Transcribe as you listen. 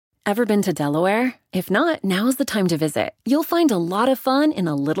Ever been to Delaware? If not, now's the time to visit. You'll find a lot of fun in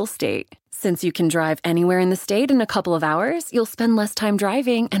a little state. Since you can drive anywhere in the state in a couple of hours, you'll spend less time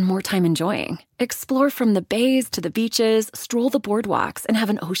driving and more time enjoying. Explore from the bays to the beaches, stroll the boardwalks, and have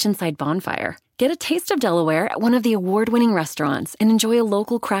an oceanside bonfire. Get a taste of Delaware at one of the award-winning restaurants and enjoy a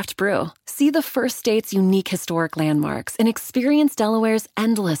local craft brew. See the first state's unique historic landmarks and experience Delaware's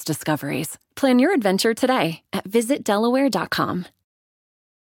endless discoveries. Plan your adventure today at visitdelaware.com.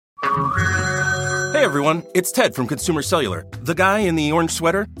 Hey everyone, it's Ted from Consumer Cellular, the guy in the orange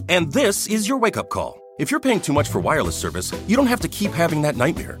sweater, and this is your wake-up call. If you're paying too much for wireless service, you don't have to keep having that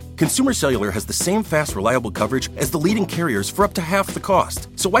nightmare. Consumer Cellular has the same fast, reliable coverage as the leading carriers for up to half the cost.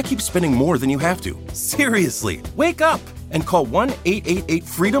 So why keep spending more than you have to? Seriously, wake up and call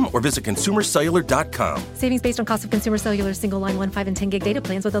 1-888-FREEDOM or visit consumercellular.com. Savings based on cost of Consumer Cellular single line 1, 5, and 10 gig data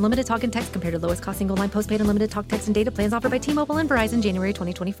plans with unlimited talk and text compared to lowest cost single line postpaid unlimited talk, text, and data plans offered by T-Mobile and Verizon January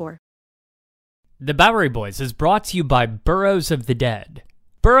 2024. The Bowery Boys is brought to you by Burrows of the Dead.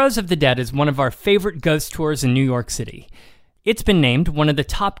 Burrows of the Dead is one of our favorite ghost tours in New York City. It's been named one of the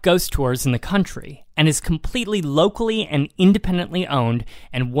top ghost tours in the country and is completely locally and independently owned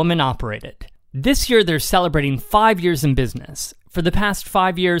and woman-operated. This year, they're celebrating 5 years in business. For the past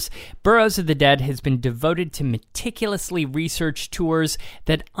 5 years, Burrows of the Dead has been devoted to meticulously researched tours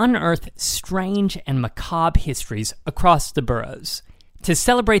that unearth strange and macabre histories across the boroughs. To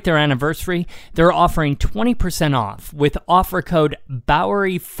celebrate their anniversary, they're offering 20% off with offer code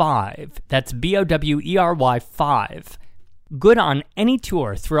Bowery5, that's Bowery 5, good on any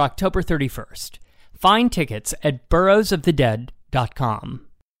tour through October 31st. Find tickets at burrowsofthedead.com.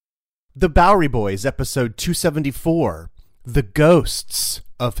 The Bowery Boys, episode 274, The Ghosts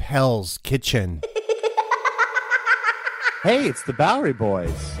of Hell's Kitchen. Hey, it's the Bowery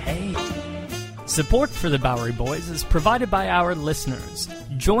Boys. Hey. Support for the Bowery Boys is provided by our listeners.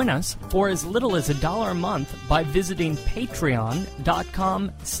 Join us for as little as $1 a month by visiting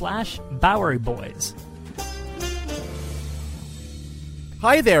patreon.com/BoweryBoys.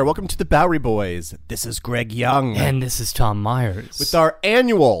 Hi there, welcome to the Bowery Boys. This is Greg Young. And this is Tom Myers. With our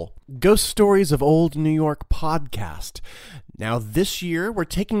annual Ghost Stories of Old New York podcast. Now, this year, we're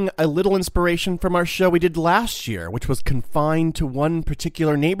taking a little inspiration from our show we did last year, which was confined to one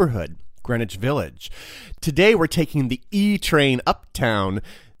particular neighborhood, Greenwich Village. Today, we're taking the E train uptown,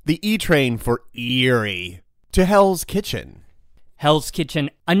 the E train for Erie, to Hell's Kitchen. Hell's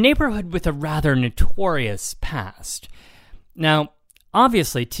Kitchen, a neighborhood with a rather notorious past. Now,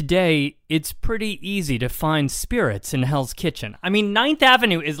 obviously, today, it's pretty easy to find spirits in Hell's Kitchen. I mean, 9th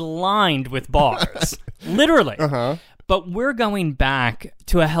Avenue is lined with bars. Literally. Uh-huh. But we're going back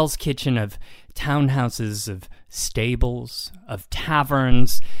to a Hell's Kitchen of townhouses, of stables, of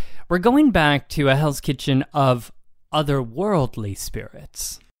taverns. We're going back to a Hell's Kitchen of otherworldly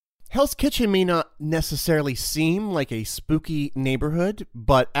spirits. Hell's Kitchen may not necessarily seem like a spooky neighborhood,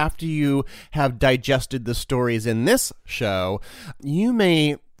 but after you have digested the stories in this show, you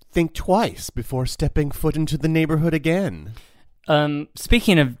may think twice before stepping foot into the neighborhood again.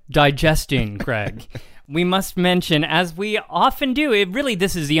 Speaking of digesting, Greg, we must mention, as we often do,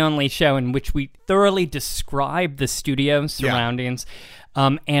 this is the only show in which we thoroughly describe the studio surroundings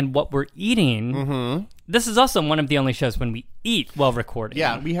and what we're eating. Mm-hmm. This is also one of the only shows when we eat while recording.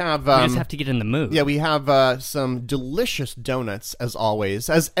 Yeah, we have... we just have to get in the mood. Yeah, we have some delicious donuts, as always.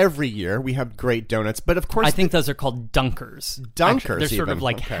 As every year, we have great donuts. But of course... I think those are called Dunkers. Dunkers, they're sort even. of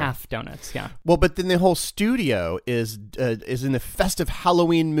like Okay. half donuts, yeah. Well, but then the whole studio is in a festive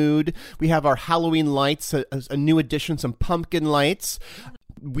Halloween mood. We have our Halloween lights, a new addition, some pumpkin lights.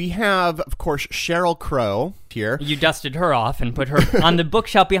 We have, of course, Sheryl Crow here. You dusted her off and put her on the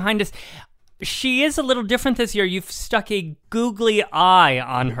bookshelf behind us. She is a little different this year. You've stuck a googly eye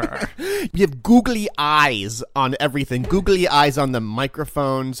on her. You have googly eyes on everything. Googly eyes on the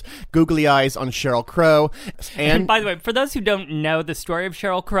microphones. Googly eyes on Sheryl Crow. And by the way, for those who don't know the story of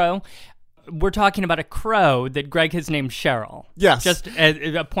Sheryl Crow, we're talking about a crow that Greg has named Sheryl. Yes. Just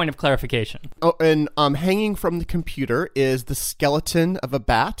a point of clarification. Oh, and hanging from the computer is the skeleton of a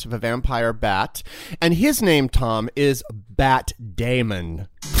bat, of a vampire bat. And his name, Tom, is Bat Damon.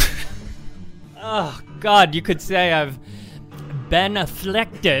 Oh, God, you could say I've been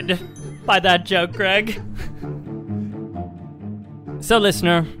afflicted by that joke, Greg. So,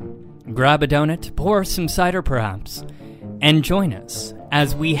 listener, grab a donut, pour some cider perhaps, and join us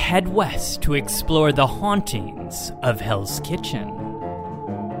as we head west to explore the hauntings of Hell's Kitchen.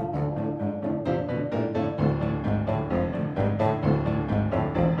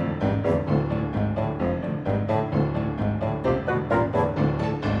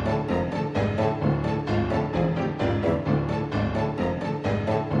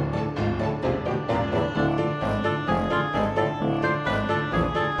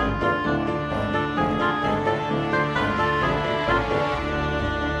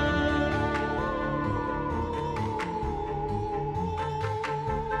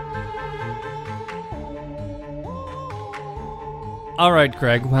 All right,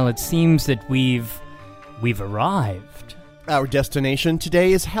 Greg. Well, it seems that we've arrived. Our destination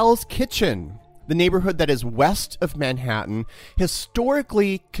today is Hell's Kitchen, the neighborhood that is west of Manhattan,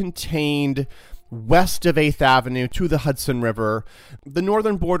 historically contained west of 8th Avenue to the Hudson River. The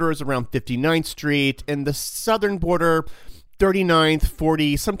northern border is around 59th Street, and the southern border, 39th,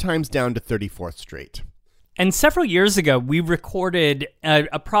 40th, sometimes down to 34th Street. And several years ago, we recorded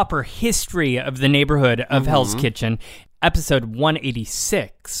a proper history of the neighborhood of Hell's Kitchen, episode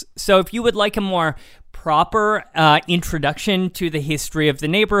 186. So if you would like a more proper introduction to the history of the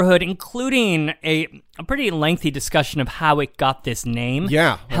neighborhood, including a pretty lengthy discussion of how it got this name,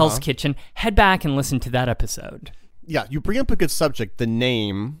 Hell's Kitchen, head back and listen to that episode. Yeah, you bring up a good subject. The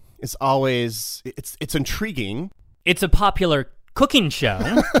name is always, it's intriguing. It's a popular cooking show.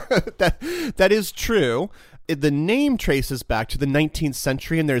 That is true. The name traces back to the 19th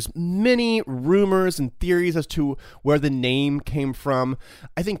century, and there's many rumors and theories as to where the name came from.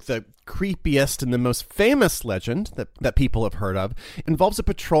 I think the creepiest and the most famous legend that people have heard of involves a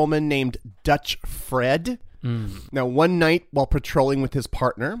patrolman named Dutch Fred. Now, one night while patrolling with his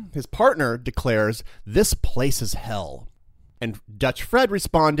partner declares, "This place is hell." And Dutch Fred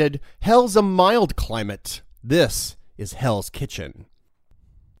responded, "Hell's a mild climate. This is Hell's Kitchen."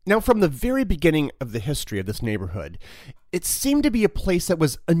 Now, from the very beginning of the history of this neighborhood, it seemed to be a place that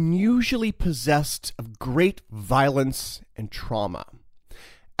was unusually possessed of great violence and trauma.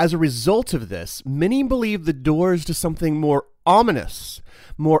 As a result of this, many believe the doors to something more ominous,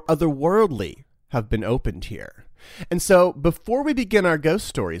 more otherworldly, have been opened here. And so, before we begin our ghost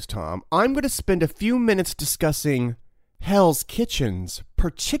stories, Tom, I'm going to spend a few minutes discussing Hell's Kitchen's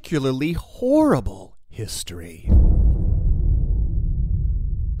particularly horrible history.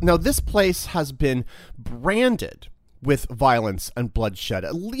 Now, this place has been branded with violence and bloodshed,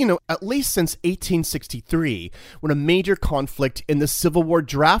 at least since 1863, when a major conflict in the Civil War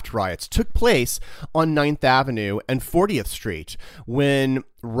draft riots took place on 9th Avenue and 40th Street, when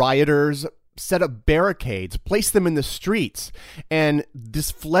rioters set up barricades, placed them in the streets, and this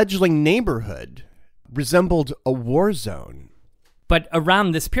fledgling neighborhood resembled a war zone. But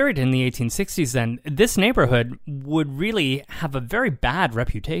around this period in the 1860s, then, this neighborhood would really have a very bad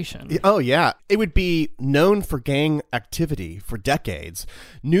reputation. Oh, yeah. It would be known for gang activity for decades.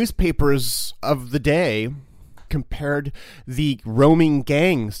 Newspapers of the day compared the roaming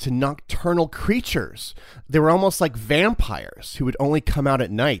gangs to nocturnal creatures. They were almost like vampires who would only come out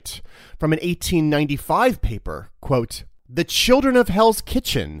at night. From an 1895 paper, quote, "The children of Hell's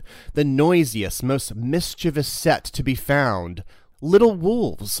Kitchen, the noisiest, most mischievous set to be found. Little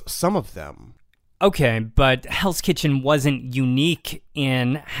wolves, some of them." Okay, but Hell's Kitchen wasn't unique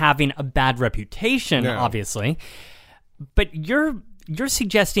in having a bad reputation, obviously. But you're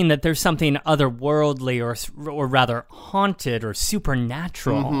suggesting that there's something otherworldly or rather haunted or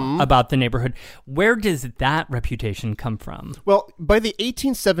supernatural about the neighborhood. Where does that reputation come from? Well, by the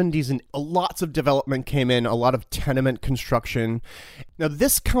 1870s, and lots of development came in, a lot of tenement construction. Now,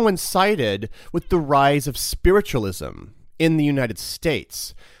 this coincided with the rise of spiritualism in the United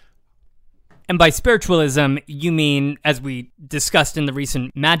States. And by spiritualism, you mean, as we discussed in the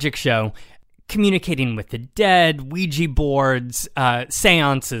recent magic show, communicating with the dead, Ouija boards,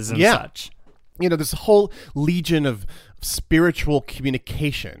 seances, and such. This whole legion of spiritual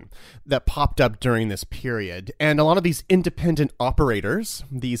communication that popped up during this period. And a lot of these independent operators,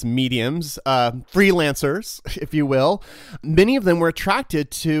 these mediums, freelancers, if you will, many of them were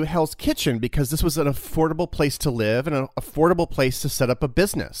attracted to Hell's Kitchen because this was an affordable place to live and an affordable place to set up a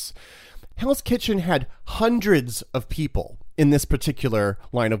business. Hell's Kitchen had hundreds of people in this particular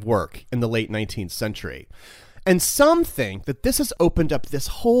line of work in the late 19th century. And some think that this has opened up this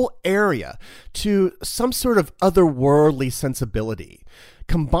whole area to some sort of otherworldly sensibility.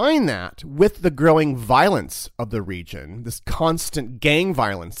 Combine that with the growing violence of the region, this constant gang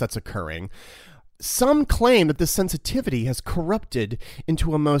violence that's occurring. Some claim that this sensitivity has corrupted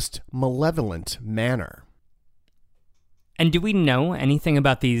into a most malevolent manner. And do we know anything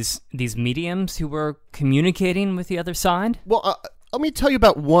about these mediums who were communicating with the other side? Well, let me tell you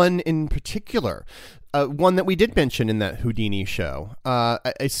about one in particular. One that we did mention in that Houdini show.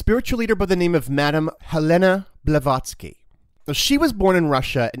 A spiritual leader by the name of Madame Helena Blavatsky. Now, she was born in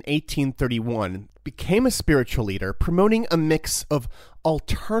Russia in 1831, became a spiritual leader, promoting a mix of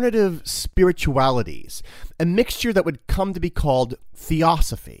alternative spiritualities, a mixture that would come to be called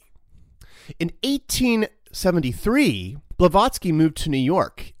theosophy. In 1873, Blavatsky moved to New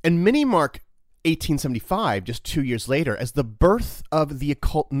York, and many mark 1875, just 2 years later, as the birth of the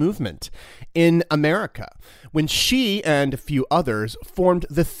occult movement in America, when she and a few others formed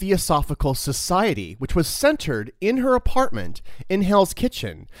the Theosophical Society, which was centered in her apartment in Hell's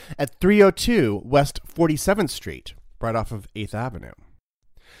Kitchen at 302 West 47th Street, right off of 8th Avenue.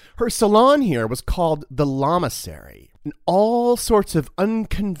 Her salon here was called the Lamasery, and all sorts of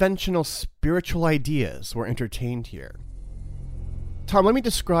unconventional spiritual ideas were entertained here. Tom, let me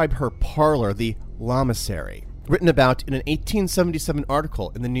describe her parlor, the Lamasery, written about in an 1877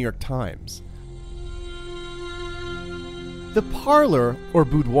 article in the New York Times. The parlor, or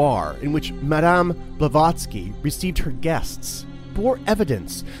boudoir, in which Madame Blavatsky received her guests, bore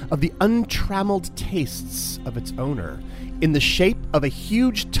evidence of the untrammeled tastes of its owner, in the shape of a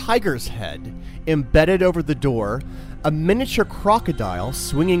huge tiger's head embedded over the door, a miniature crocodile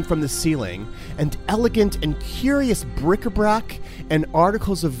swinging from the ceiling, and elegant and curious bric-a-brac and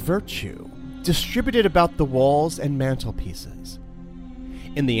articles of virtue distributed about the walls and mantelpieces.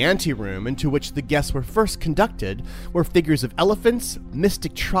 In the anteroom, into which the guests were first conducted, were figures of elephants,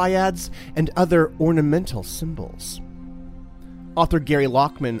 mystic triads, and other ornamental symbols. Author Gary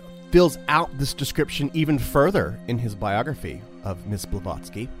Lockman fills out this description even further in his biography of Miss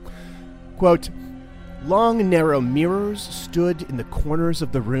Blavatsky. Quote, long, narrow mirrors stood in the corners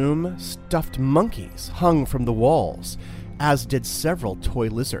of the room, stuffed monkeys hung from the walls, as did several toy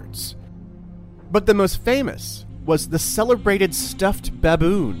lizards. But the most famous was the celebrated stuffed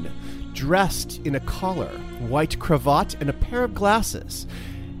baboon, dressed in a collar, white cravat, and a pair of glasses,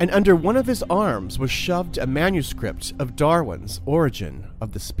 and under one of his arms was shoved a manuscript of Darwin's Origin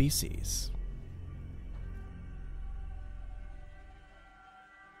of the Species.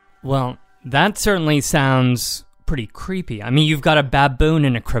 Well, that certainly sounds pretty creepy. I mean, you've got a baboon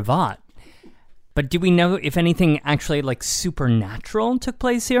in a cravat. But do we know if anything actually, supernatural took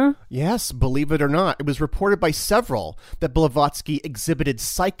place here? Yes, believe it or not. It was reported by several that Blavatsky exhibited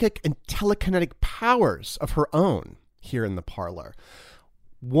psychic and telekinetic powers of her own here in the parlor.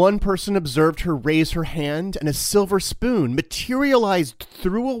 One person observed her raise her hand, and a silver spoon materialized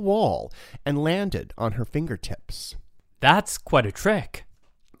through a wall and landed on her fingertips. That's quite a trick.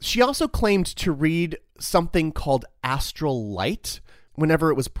 She also claimed to read something called astral light whenever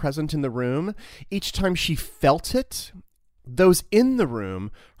it was present in the room. Each time she felt it, those in the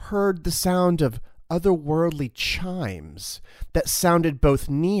room heard the sound of otherworldly chimes that sounded both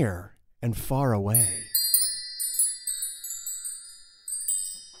near and far away.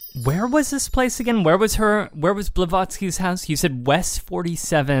 Where was this place again? Where was Blavatsky's house? You said West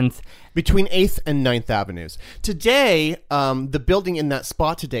 47th. Between 8th and 9th Avenues. Today, the building in that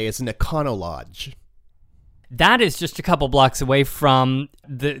spot today is an Econo Lodge. That is just a couple blocks away from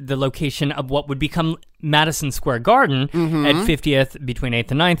the location of what would become Madison Square Garden at 50th, between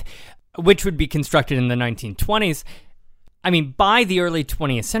 8th and 9th, which would be constructed in the 1920s. I mean, by the early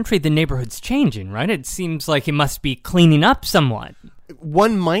 20th century, the neighborhood's changing, right? It seems like it must be cleaning up somewhat.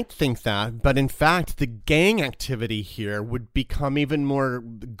 One might think that, but in fact, the gang activity here would become even more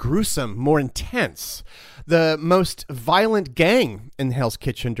gruesome, more intense. The most violent gang in Hell's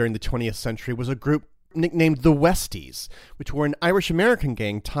Kitchen during the 20th century was a group nicknamed the Westies, which were an Irish-American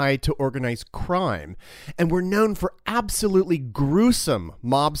gang tied to organized crime, and were known for absolutely gruesome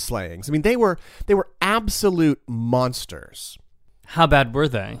mob slayings. I mean, they were absolute monsters. How bad were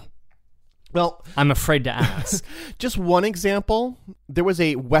they? Well, I'm afraid to ask. Just one example, there was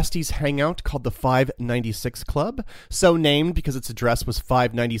a Westies hangout called the 596 Club, so named because its address was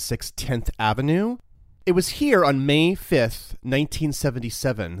 596 10th Avenue. It was here on May 5th,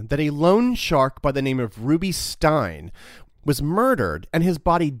 1977, that a loan shark by the name of Ruby Stein was murdered and his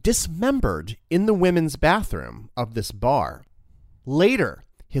body dismembered in the women's bathroom of this bar. Later,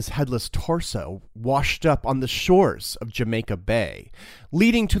 his headless torso washed up on the shores of Jamaica Bay,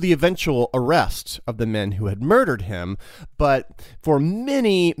 leading to the eventual arrest of the men who had murdered him. But for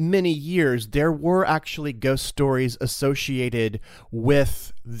many, many years, there were actually ghost stories associated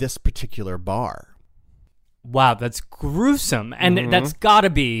with this particular bar. Wow, that's gruesome. And that's got to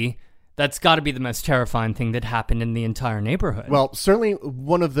be the most terrifying thing that happened in the entire neighborhood. Well, certainly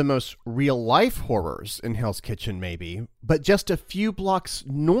one of the most real-life horrors in Hell's Kitchen, maybe, but just a few blocks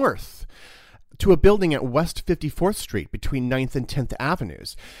north to a building at West 54th Street between 9th and 10th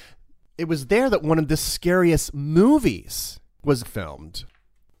Avenues. It was there that one of the scariest movies was filmed.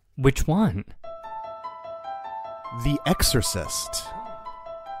 Which one? The Exorcist.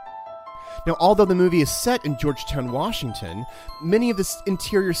 Now, although the movie is set in Georgetown, Washington, many of the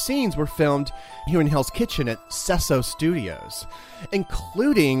interior scenes were filmed here in Hell's Kitchen at Sesso Studios,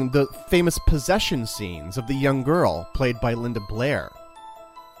 including the famous possession scenes of the young girl played by Linda Blair.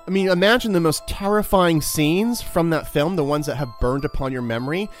 I mean, imagine the most terrifying scenes from that film, the ones that have burned upon your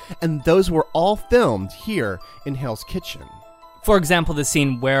memory, and those were all filmed here in Hell's Kitchen. For example, the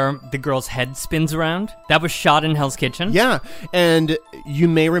scene where the girl's head spins around, that was shot in Hell's Kitchen. Yeah, and you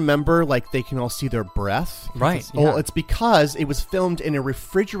may remember, like, they can all see their breath. Right, Well, it's because it was filmed in a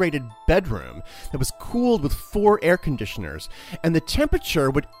refrigerated bedroom that was cooled with 4 air conditioners, and the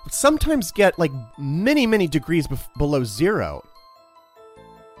temperature would sometimes get, like, many, many degrees below zero.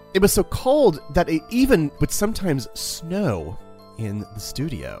 It was so cold that it even would sometimes snow in the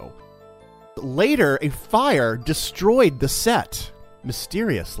studio. Later, a fire destroyed the set,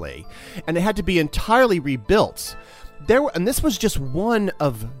 mysteriously, and it had to be entirely rebuilt. And this was just one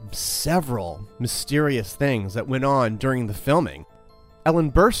of several mysterious things that went on during the filming.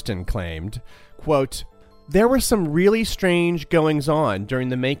 Ellen Burstyn claimed, quote, "There were some really strange goings-on during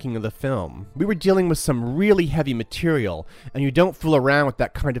the making of the film. We were dealing with some really heavy material, and you don't fool around with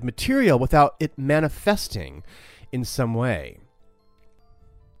that kind of material without it manifesting in some way."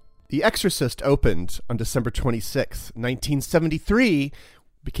 The Exorcist opened on December 26, 1973,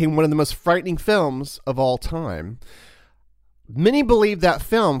 became one of the most frightening films of all time. Many believe that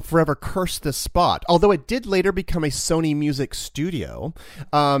film forever cursed this spot, although it did later become a Sony Music studio.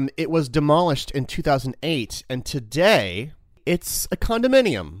 It was demolished in 2008, and today it's a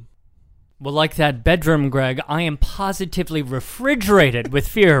condominium. Well, like that bedroom, Greg, I am positively refrigerated with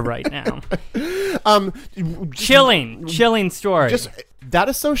fear right now. Chilling story. Just that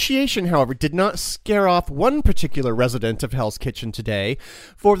association, however, did not scare off one particular resident of Hell's Kitchen today,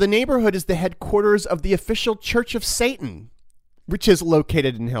 for the neighborhood is the headquarters of the official Church of Satan, which is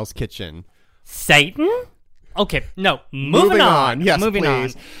located in Hell's Kitchen. Satan? Okay, no, moving on. Yes, moving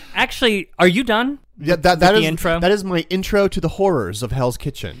please. on. Actually, are you done? Yeah, with that the is intro? That is my intro to the horrors of Hell's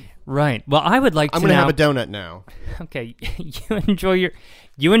Kitchen. Right. Well, I would like to I'm going to now... have a donut now. Okay, you enjoy your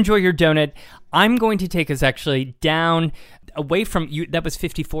donut. I'm going to take us actually down away from you. That was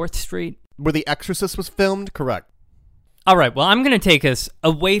 54th Street. Where The Exorcist was filmed? Correct. All right. Well, I'm going to take us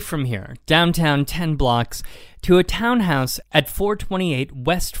away from here, downtown 10 blocks, to a townhouse at 428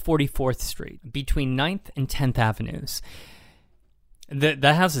 West 44th Street, between 9th and 10th Avenues.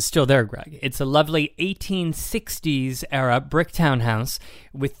 The house is still there, Greg. It's a lovely 1860s era brick townhouse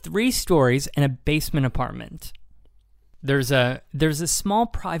with 3 stories and a basement apartment. There's a small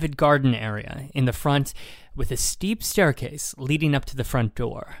private garden area in the front with a steep staircase leading up to the front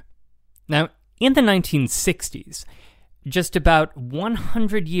door. Now, in the 1960s, just about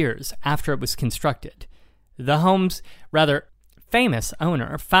 100 years after it was constructed, the home's rather famous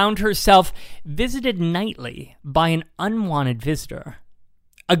owner found herself visited nightly by an unwanted visitor.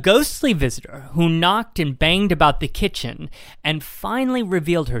 A ghostly visitor who knocked and banged about the kitchen and finally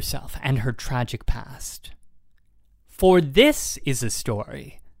revealed herself and her tragic past. For this is a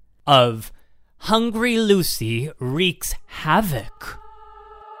story of Hungry Lucy Wreaks Havoc.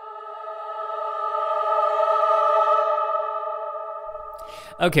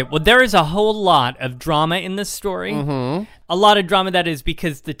 Okay, well, there is a whole lot of drama in this story. Mm-hmm. A lot of drama, that is,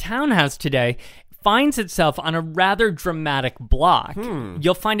 because the townhouse today finds itself on a rather dramatic block.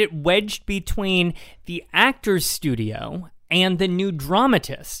 You'll find it wedged between the actor's studio and the New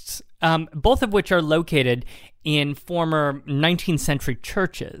Dramatists, both of which are located in former 19th century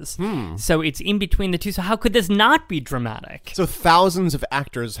churches. So it's in between the two. So how could this not be dramatic? So thousands of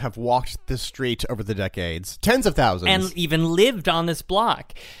actors have walked this street over the decades. Tens of thousands. And even lived on this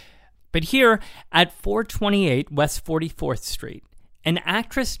block. But here at 428 West 44th Street, an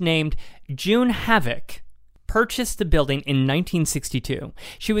actress named June Havoc purchased the building in 1962.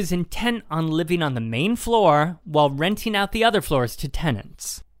 She was intent on living on the main floor while renting out the other floors to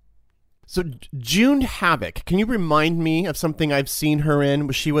tenants. So June Havoc, can you remind me of something I've seen her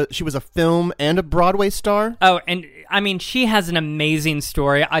in? She was a film and a Broadway star? Oh, and I mean, she has an amazing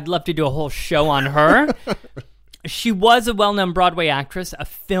story. I'd love to do a whole show on her. She was a well-known Broadway actress, a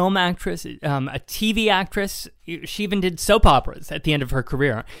film actress, a TV actress. She even did soap operas at the end of her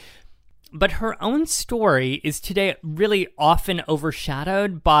career. But her own story is today really often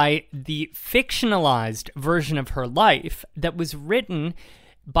overshadowed by the fictionalized version of her life that was written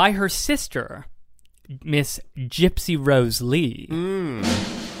by her sister, Miss Gypsy Rose Lee.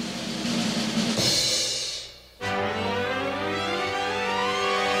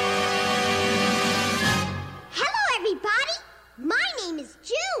 Hello, everybody. My name is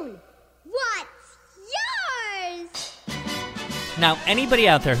June. What's yours? Now, anybody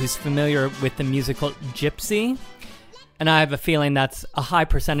out there who's familiar with the musical Gypsy, and I have a feeling that's a high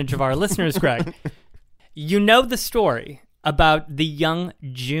percentage of our listeners, Greg, you know the story about the young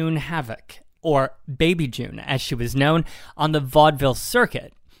June Havoc, or Baby June, as she was known, on the vaudeville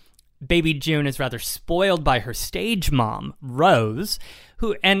circuit. Baby June is rather spoiled by her stage mom, Rose,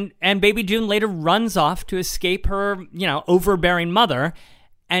 who and Baby June later runs off to escape her, overbearing mother.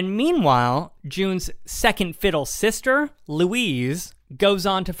 And meanwhile, June's second fiddle sister, Louise, goes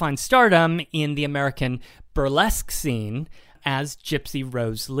on to find stardom in the American burlesque scene as Gypsy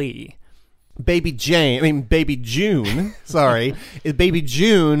Rose Lee. Baby June, sorry. Baby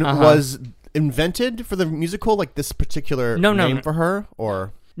June was invented for the musical, like this particular name for her,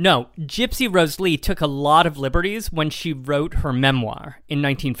 or... No, Gypsy Rose Lee took a lot of liberties when she wrote her memoir in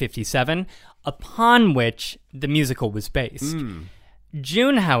 1957, upon which the musical was based.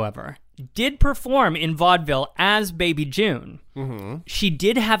 June, however, did perform in vaudeville as Baby June. She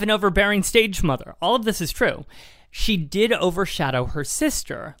did have an overbearing stage mother. All of this is true. She did overshadow her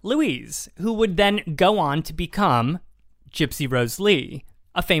sister, Louise, who would then go on to become Gypsy Rose Lee,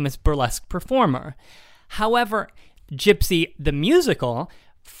 a famous burlesque performer. However, Gypsy the musical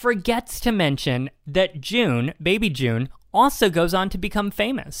forgets to mention that June, Baby June, also goes on to become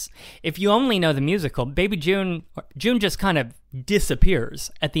famous. If you only know the musical, Baby June just kind of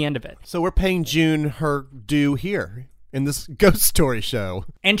disappears at the end of it. So we're paying June her due here in this ghost story show.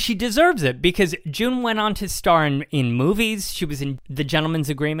 And she deserves it, because June went on to star in movies. She was in The Gentleman's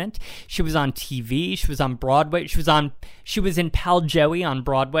Agreement. She was on TV. She was on Broadway. She was in Pal Joey on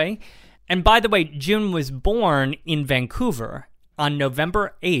Broadway. And by the way, June was born in Vancouver on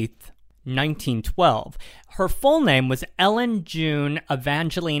November 8th, 1912. Her full name was Ellen June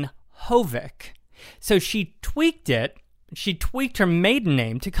Evangeline Hovick. So she tweaked it. She tweaked her maiden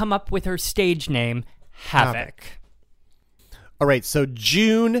name to come up with her stage name, Havoc. All right, so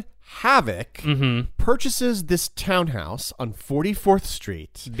June Havoc purchases this townhouse on 44th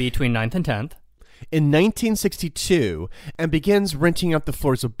Street between 9th and 10th in 1962 and begins renting out the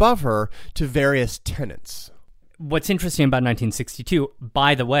floors above her to various tenants. What's interesting about 1962,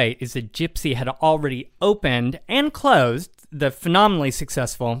 by the way, is that Gypsy had already opened and closed the phenomenally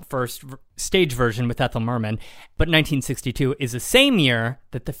successful first stage version with Ethel Merman, but 1962 is the same year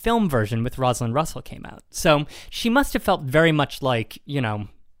that the film version with Rosalind Russell came out. So she must have felt very much like,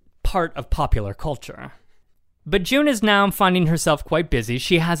 part of popular culture. But June is now finding herself quite busy.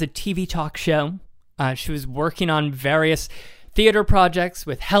 She has a TV talk show. She was working on various theater projects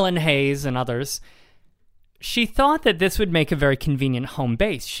with Helen Hayes and others. She thought that this would make a very convenient home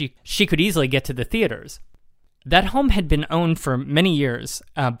base. She could easily get to the theaters. That home had been owned for many years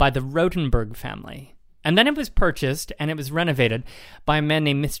by the Rodenberg family. And then it was purchased and it was renovated by a man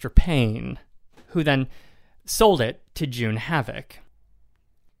named Mr. Payne, who then sold it to June Havoc.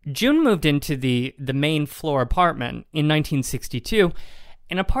 June moved into the main floor apartment in 1962,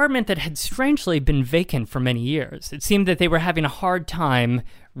 an apartment that had strangely been vacant for many years. It seemed that they were having a hard time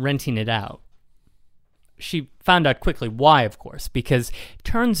renting it out. She found out quickly why, of course, because it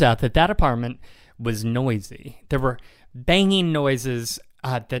turns out that apartment was noisy. There were banging noises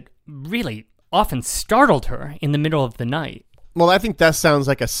that really often startled her in the middle of the night. Well, I think that sounds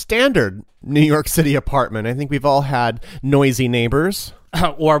like a standard New York City apartment. I think we've all had noisy neighbors.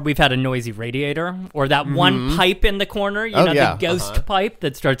 Or we've had a noisy radiator, or that one pipe in the corner, the ghost pipe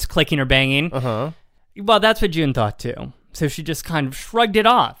that starts clicking or banging. Well, that's what June thought too. So she just kind of shrugged it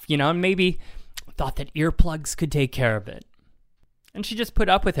off, and maybe thought that earplugs could take care of it. And she just put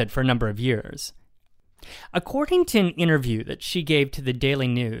up with it for a number of years. According to an interview that she gave to the Daily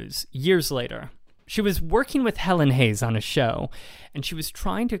News years later, she was working with Helen Hayes on a show, and she was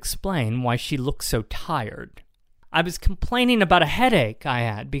trying to explain why she looked so tired. I was complaining about a headache I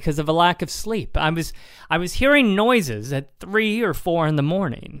had because of a lack of sleep. I was hearing noises at 3 or 4 in the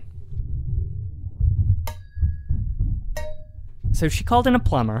morning. So she called in a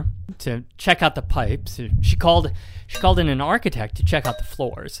plumber to check out the pipes. She called in an architect to check out the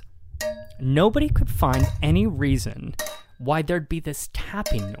floors. Nobody could find any reason why there'd be this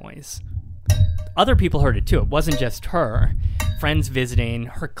tapping noise. Other people heard it too. It wasn't just her. Friends visiting,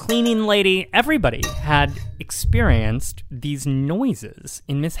 her cleaning lady, everybody had experienced these noises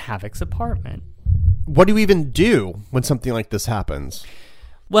in Miss Havoc's apartment. What do you even do when something like this happens?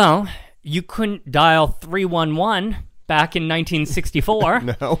 Well, you couldn't dial 311 back in 1964.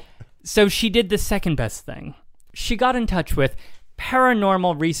 No. So she did the second best thing. She got in touch with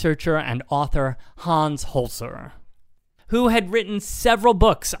paranormal researcher and author Hans Holzer, who had written several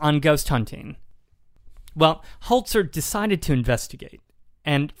books on ghost hunting. Well, Holzer decided to investigate,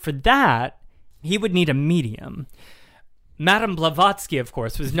 and for that, he would need a medium. Madame Blavatsky, of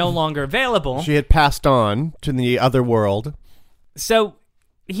course, was no longer available. She had passed on to the other world. So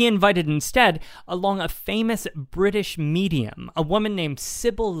he invited instead along a famous British medium, a woman named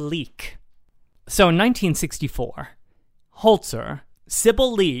Sybil Leek. So in 1964, Holzer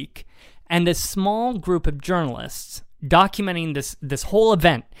Sybil Leek and a small group of journalists documenting this whole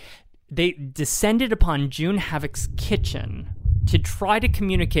event, they descended upon June Havoc's kitchen to try to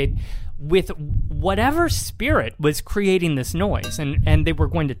communicate with whatever spirit was creating this noise, and they were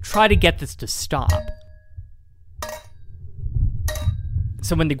going to try to get this to stop.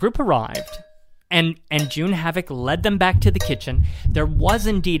 So when the group arrived, and June Havoc led them back to the kitchen, there was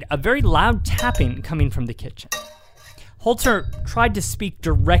indeed a very loud tapping coming from the kitchen. Holzer tried to speak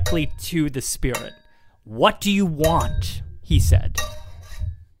directly to the spirit. "What do you want?" he said.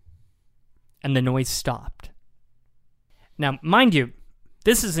 And the noise stopped. Now, mind you,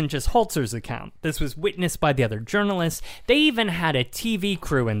 this isn't just Holzer's account. This was witnessed by the other journalists. They even had a TV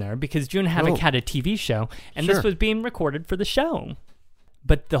crew in there because June Havoc had a TV show, and this was being recorded for the show.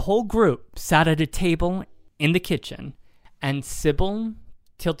 But the whole group sat at a table in the kitchen, and Sybil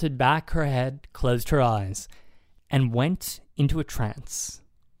tilted back her head, closed her eyes, and went into a trance.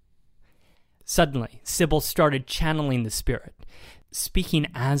 Suddenly, Sybil started channeling the spirit, speaking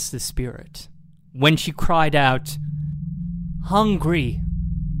as the spirit, when she cried out, "Hungry.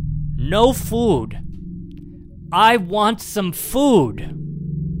 No food. I want some food."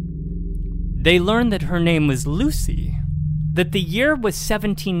 They learned that her name was Lucy, that the year was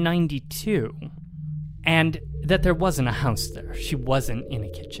 1792, and that there wasn't a house there. She wasn't in a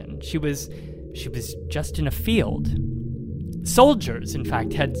kitchen. She was just in a field. Soldiers, in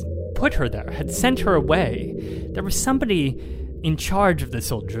fact, had put her there, had sent her away. There was somebody in charge of the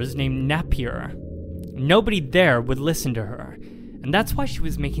soldiers named Napier. Nobody there would listen to her. And that's why she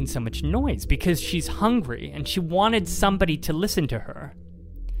was making so much noise, because she's hungry and she wanted somebody to listen to her.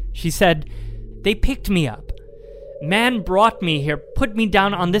 She said, "They picked me up. Man brought me here, put me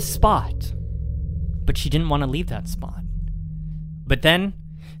down on this spot." But she didn't want to leave that spot. But then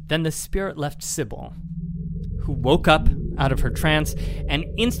the spirit left Sybil, who woke up out of her trance, and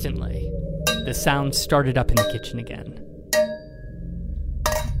instantly the sound started up in the kitchen again.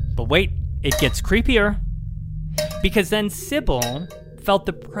 But wait, it gets creepier. Because then Sybil felt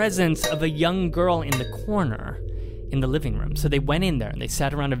the presence of a young girl in the corner in the living room. So they went in there and they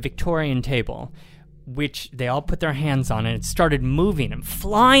sat around a Victorian table, which they all put their hands on, and it started moving and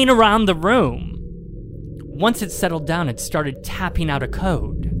flying around the room. Once it settled down, it started tapping out a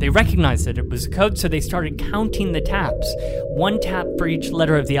code. They recognized that it was a code, so they started counting the taps, one tap for each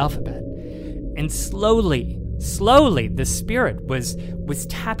letter of the alphabet. And slowly, the spirit was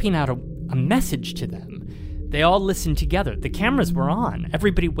tapping out a message to them. They all listened together. The cameras were on.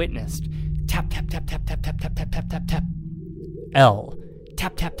 Everybody witnessed. Tap, tap, tap, tap, tap, tap, tap, tap, tap, tap, tap. L.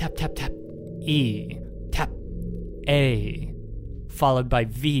 Tap, tap, tap, tap, tap. E. Tap. A. Followed by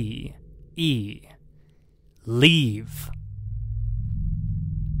V. E. Leave.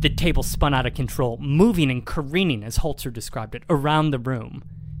 The table spun out of control, moving and careening, as Holzer described it, around the room.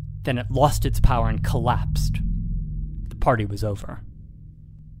 Then it lost its power and collapsed. The party was over.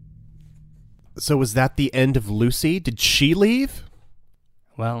 So was that the end of Lucy? Did she leave?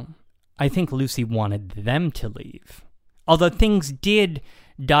 Well, I think Lucy wanted them to leave. Although things did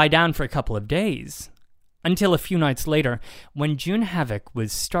die down for a couple of days. Until a few nights later, when June Havoc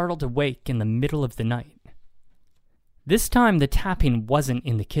was startled awake in the middle of the night. This time the tapping wasn't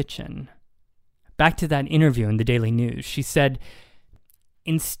in the kitchen. Back to that interview in the Daily News, she said,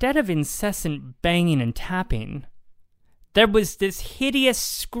 "Instead of incessant banging and tapping, there was this hideous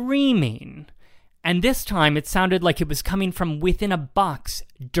screaming. And this time it sounded like it was coming from within a box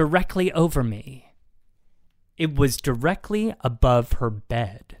directly over me. It was directly above her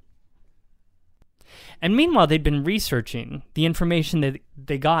bed." And meanwhile, they'd been researching the information that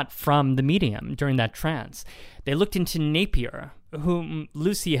they got from the medium during that trance. They looked into Napier, whom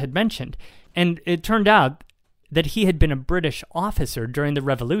Lucy had mentioned, and it turned out that he had been a British officer during the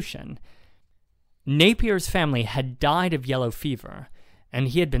Revolution. Napier's family had died of yellow fever, and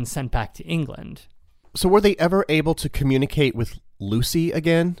he had been sent back to England. So were they ever able to communicate with Lucy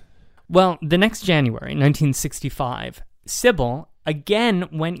again? Well, the next January, 1965, Sybil again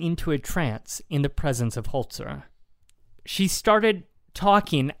went into a trance in the presence of Holzer. She started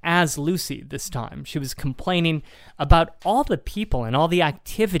talking as Lucy this time. She was complaining about all the people and all the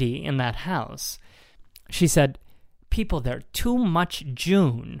activity in that house. She said, "People there, too much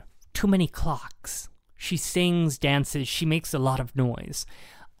June, too many clocks. She sings, dances, she makes a lot of noise.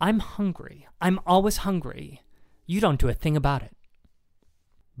 I'm hungry. I'm always hungry. You don't do a thing about it."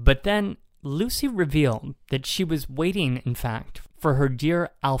 But then Lucy revealed that she was waiting, in fact, for her dear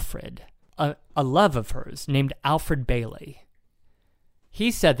Alfred, a love of hers named Alfred Bailey. He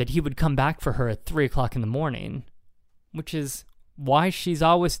said that he would come back for her at 3 o'clock in the morning, which is why she's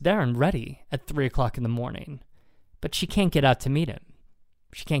always there and ready at 3 o'clock in the morning. But she can't get out to meet him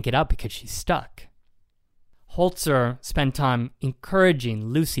she can't get out because she's stuck. Holzer spent time encouraging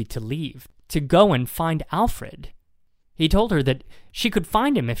Lucy to leave, to go and find Alfred. He told her that she could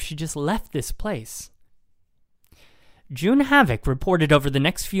find him if she just left this place. June Havoc reported over the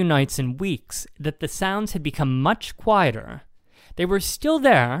next few nights and weeks that the sounds had become much quieter. They were still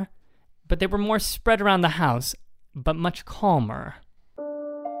there, but they were more spread around the house, but much calmer.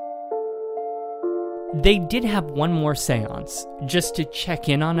 They did have one more seance, just to check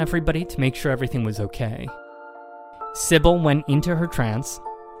in on everybody to make sure everything was okay. Sybil went into her trance,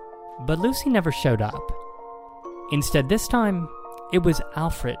 but Lucy never showed up. Instead, this time, it was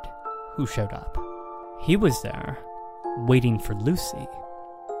Alfred who showed up. He was there, waiting for Lucy.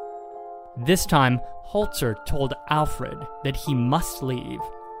 This time, Holzer told Alfred that he must leave.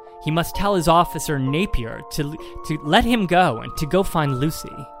 He must tell his officer Napier to let him go and to go find Lucy.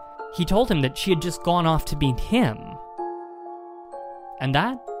 He told him that she had just gone off to meet him. And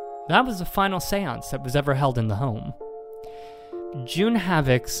that was the final seance that was ever held in the home. June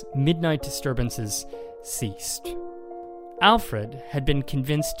Havoc's midnight disturbances ceased. Alfred had been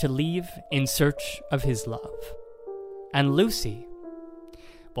convinced to leave in search of his love. And Lucy,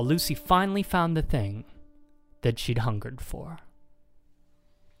 well, Lucy finally found the thing that she'd hungered for.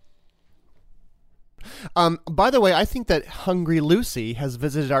 By the way, I think that Hungry Lucy has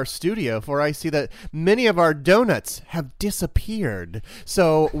visited our studio, for I see that many of our donuts have disappeared.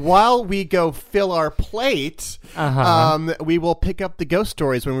 So while we go fill our plate, we will pick up the ghost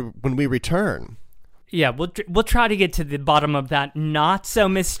stories when we return. Yeah, we'll try to get to the bottom of that not so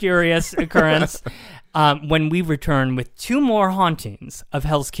mysterious occurrence when we return with 2 more hauntings of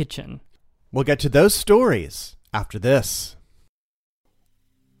Hell's Kitchen. We'll get to those stories after this.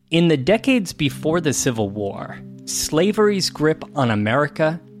 In the decades before the Civil War, slavery's grip on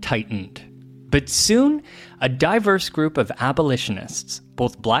America tightened. But soon, a diverse group of abolitionists,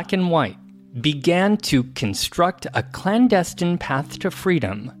 both black and white, began to construct a clandestine path to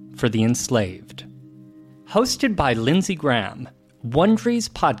freedom for the enslaved. Hosted by Lindsey Graham, Wondery's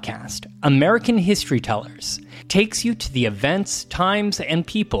podcast, American History Tellers, takes you to the events, times, and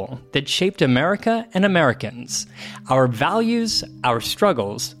people that shaped America and Americans, our values, our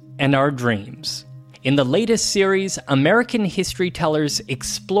struggles, and our dreams. In the latest series, American History Tellers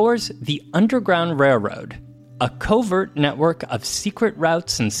explores the Underground Railroad, a covert network of secret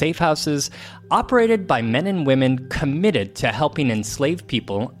routes and safe houses operated by men and women committed to helping enslaved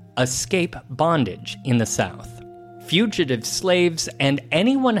people escape bondage in the South. Fugitive slaves and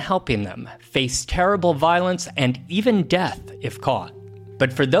anyone helping them face terrible violence and even death if caught.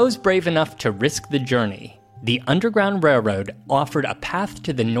 But for those brave enough to risk the journey, the Underground Railroad offered a path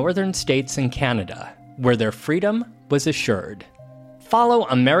to the northern states and Canada, where their freedom was assured. Follow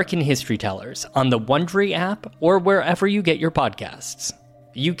American History Tellers on the Wondery app or wherever you get your podcasts.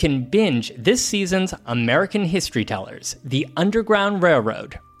 You can binge this season's American History Tellers, The Underground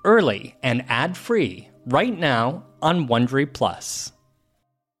Railroad, early and ad-free right now on Wondery Plus.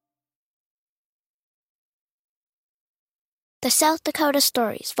 The South Dakota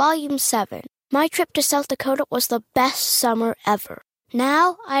Stories, Volume 7. My trip to South Dakota was the best summer ever.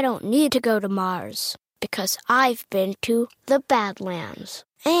 Now I don't need to go to Mars, because I've been to the Badlands.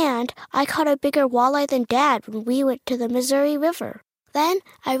 And I caught a bigger walleye than Dad when we went to the Missouri River. Then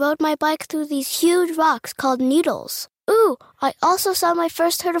I rode my bike through these huge rocks called needles. Ooh, I also saw my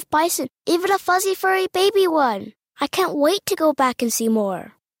first herd of bison, even a fuzzy furry baby one. I can't wait to go back and see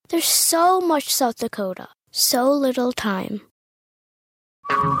more. There's so much South Dakota, so little time.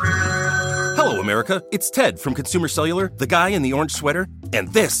 Hello, America. It's Ted from Consumer Cellular, the guy in the orange sweater, and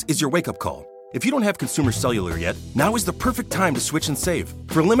this is your wake-up call. If you don't have Consumer Cellular yet, now is the perfect time to switch and save.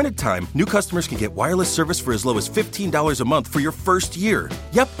 For a limited time, new customers can get wireless service for as low as $15 a month for your first year.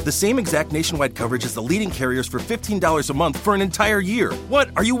 Yep, the same exact nationwide coverage as the leading carriers for $15 a month for an entire year. What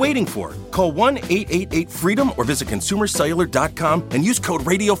are you waiting for? Call 1-888-FREEDOM or visit ConsumerCellular.com and use code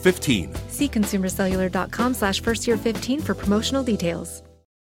RADIO15. See ConsumerCellular.com/firstyear15 for promotional details.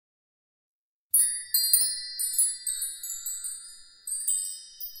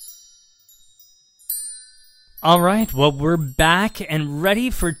 All right, well, we're back and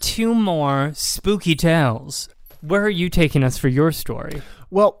ready for 2 more spooky tales. Where are you taking us for your story?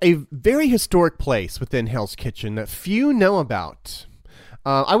 Well, a very historic place within Hell's Kitchen that few know about.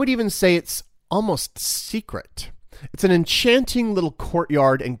 I would even say it's almost secret. It's an enchanting little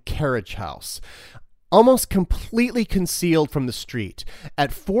courtyard and carriage house, almost completely concealed from the street,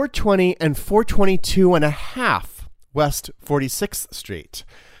 at 420 and 422.5 West 46th Street.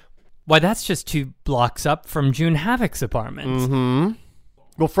 Why, that's just 2 blocks up from June Havoc's apartment. Mm-hmm.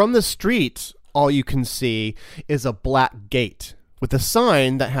 Well, from the street, all you can see is a black gate with a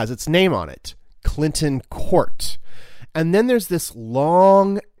sign that has its name on it, Clinton Court. And then there's this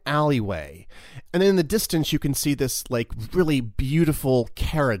long alleyway. And then in the distance, you can see this like really beautiful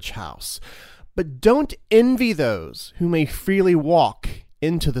carriage house. But don't envy those who may freely walk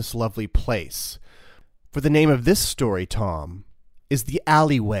into this lovely place. For the name of this story, Tom, is The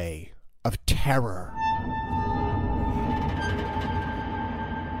Alleyway of Terror.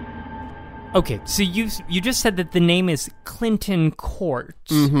 Okay, so you just said that the name is Clinton Court.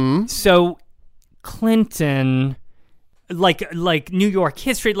 Mm-hmm. So Clinton, like New York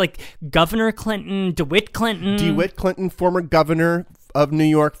history, like Governor Clinton, DeWitt Clinton. DeWitt Clinton, former governor of New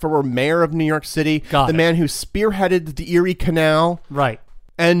York, former mayor of New York City, the man who spearheaded the Erie Canal. Right.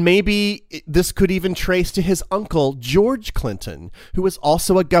 And maybe this could even trace to his uncle, George Clinton, who was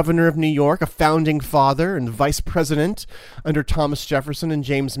also a governor of New York, a founding father and vice president under Thomas Jefferson and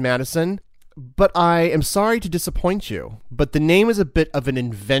James Madison. But I am sorry to disappoint you, but the name is a bit of an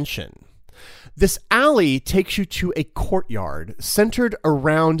invention. This alley takes you to a courtyard centered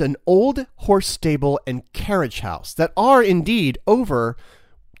around an old horse stable and carriage house that are indeed over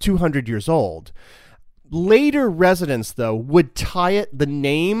 200 years old. Later residents, though, would tie the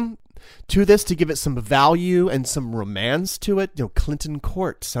name to this to give it some value and some romance to it. You know, Clinton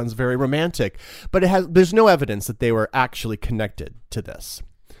Court sounds very romantic, but there's no evidence that they were actually connected to this.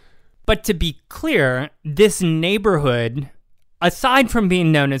 But to be clear, this neighborhood, aside from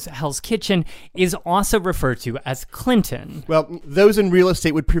being known as Hell's Kitchen, is also referred to as Clinton. Well, those in real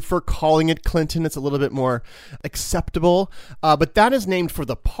estate would prefer calling it Clinton. It's a little bit more acceptable. But that is named for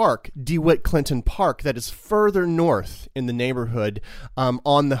the park, DeWitt Clinton Park, that is further north in the neighborhood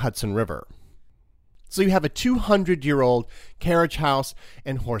on the Hudson River. So you have a 200-year-old carriage house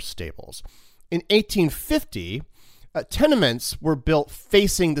and horse stables. In 1850... tenements were built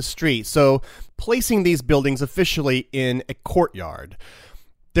facing the street, so placing these buildings officially in a courtyard.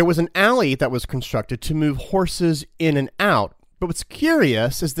 There was an alley that was constructed to move horses in and out, but what's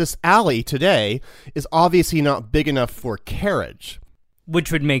curious is this alley today is obviously not big enough for carriage.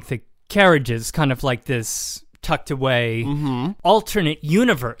 Which would make the carriages kind of like this tucked away alternate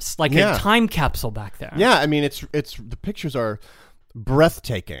universe, like a time capsule back there. Yeah, I mean, it's the pictures are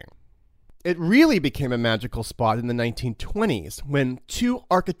breathtaking. It really became a magical spot in the 1920s when two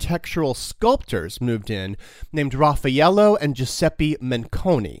architectural sculptors moved in named Raffaello and Giuseppe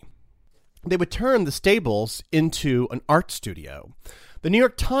Menconi. They would turn the stables into an art studio. The New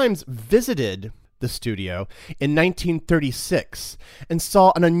York Times visited the studio in 1936 and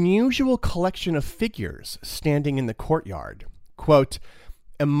saw an unusual collection of figures standing in the courtyard. Quote,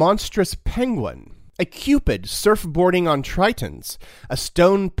 a monstrous penguin, a cupid surfboarding on tritons, a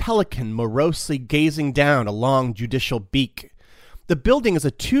stone pelican morosely gazing down a long judicial beak. The building is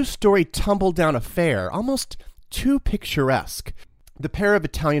a 2-story tumble-down affair, almost too picturesque. The pair of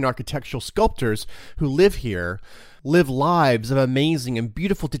Italian architectural sculptors who live here live lives of amazing and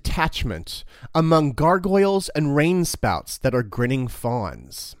beautiful detachment among gargoyles and rainspouts that are grinning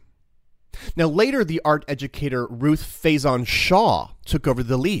fawns. Now, later, the art educator Ruth Faison Shaw took over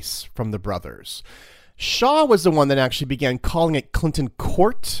the lease from the brothers. Shaw was the one that actually began calling it Clinton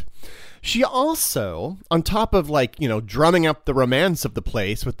Court. She also, on top of drumming up the romance of the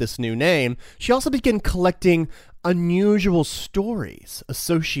place with this new name, she also began collecting unusual stories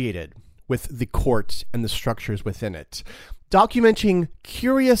associated with the court and the structures within it, documenting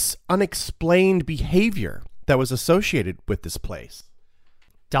curious, unexplained behavior that was associated with this place.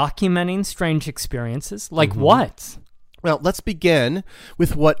 Documenting strange experiences? Like what? Well, let's begin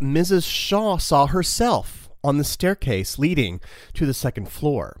with what Mrs. Shaw saw herself on the staircase leading to the second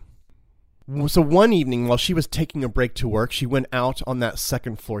floor. So one evening, while she was taking a break to work, she went out on that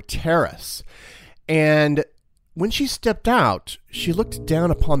second floor terrace. And when she stepped out, she looked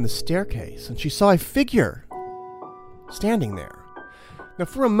down upon the staircase and she saw a figure standing there. Now,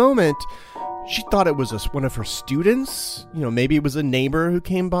 for a moment, she thought it was one of her students. Maybe it was a neighbor who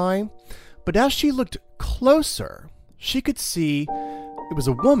came by. But as she looked closer, she could see it was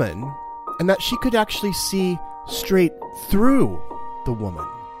a woman and that she could actually see straight through the woman.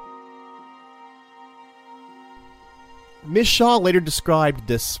 Ms. Shaw later described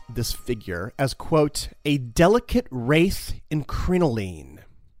this figure as, quote, a delicate wraith in crinoline,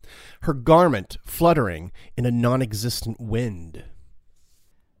 her garment fluttering in a non-existent wind.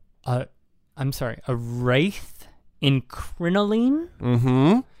 I'm sorry, a wraith in crinoline?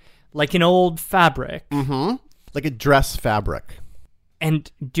 Mm-hmm. Like an old fabric? Mm-hmm. Like a dress fabric.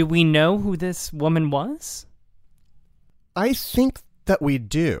 And do we know who this woman was? I think that we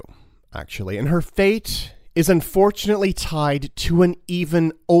do, actually. And her fate is unfortunately tied to an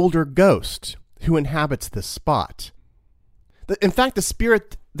even older ghost who inhabits this spot. In fact, the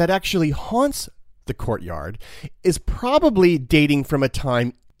spirit that actually haunts the courtyard is probably dating from a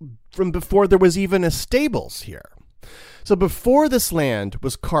time from before there was even a stables here. So before this land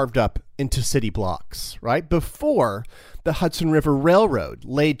was carved up into city blocks, right? Before the Hudson River Railroad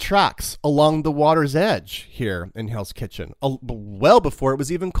laid tracks along the water's edge here in Hell's Kitchen, well before it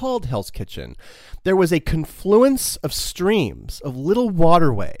was even called Hell's Kitchen, there was a confluence of streams, of little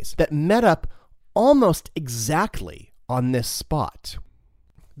waterways that met up almost exactly on this spot.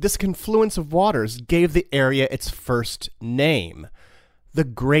 This confluence of waters gave the area its first name, the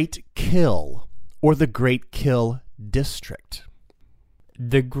Great Kill, or the Great Kill District.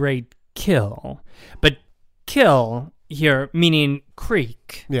 The Great Kill. But kill here meaning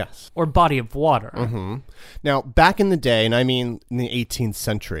creek. Yes. Or body of water. Mm-hmm. Now, back in the day, and I mean in the 18th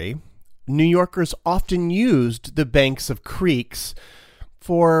century, New Yorkers often used the banks of creeks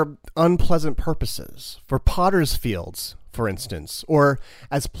for unpleasant purposes, for potter's fields, for instance, or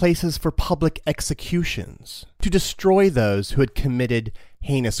as places for public executions, to destroy those who had committed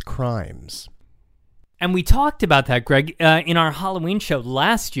heinous crimes. And we talked about that, Greg, in our Halloween show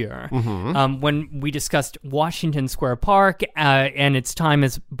last year, when we discussed Washington Square Park and its time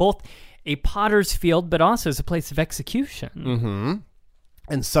as both a potter's field, but also as a place of execution. Mm-hmm.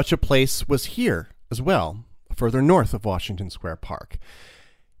 And such a place was here as well, further north of Washington Square Park.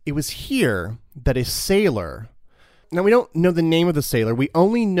 It was here that a sailor, now we don't know the name of the sailor, we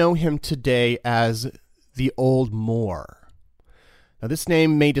only know him today as the Old Moor. Now, this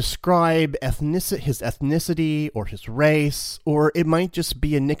name may describe his ethnicity or his race, or it might just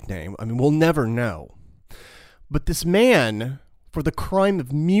be a nickname. I mean, we'll never know. But this man, for the crime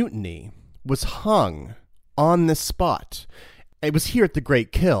of mutiny, was hung on this spot. It was here at the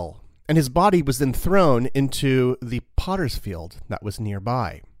Great Kill, and his body was then thrown into the potter's field that was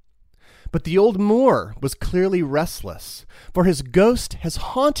nearby. But the Old Moor was clearly restless, for his ghost has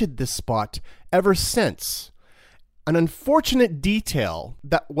haunted this spot ever since. An unfortunate detail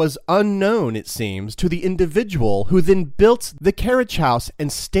that was unknown, it seems, to the individual who then built the carriage house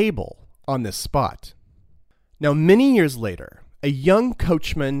and stable on this spot. Now, many years later, a young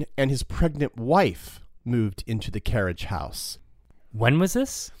coachman and his pregnant wife moved into the carriage house. When was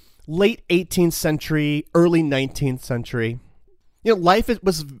this? Late 18th century, early 19th century. You know, life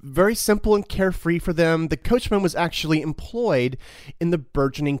was very simple and carefree for them. The coachman was actually employed in the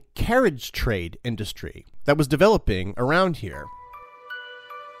burgeoning carriage trade industry that was developing around here.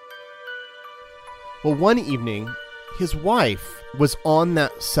 Well, one evening, his wife was on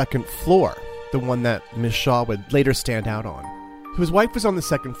that second floor, the one that Miss Shaw would later stand out on. So his wife was on the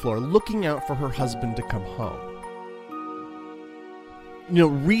second floor looking out for her husband to come home. You know,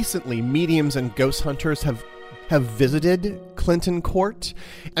 recently, mediums and ghost hunters have visited Clinton Court,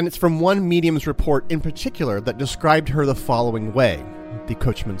 and it's from one medium's report in particular that described her the following way, the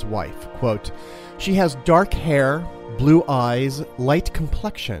coachman's wife, quote, "She has dark hair, blue eyes, light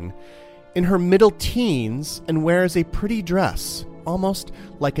complexion, in her middle teens, and wears a pretty dress, almost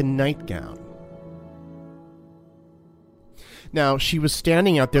like a nightgown." Now, she was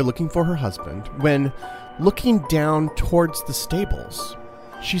standing out there looking for her husband when, looking down towards the stables,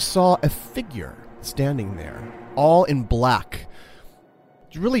 she saw a figure standing there, all in black.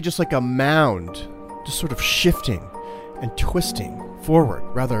 It's really just like a mound, just sort of shifting and twisting forward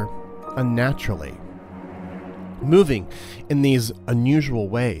rather unnaturally, moving in these unusual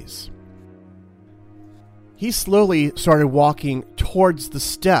ways. He slowly started walking towards the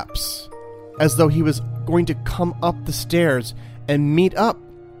steps as though he was going to come up the stairs and meet up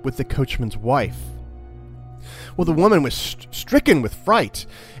with the coachman's wife. Well, the woman was stricken with fright,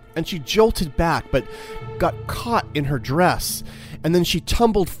 and she jolted back, but got caught in her dress, and then she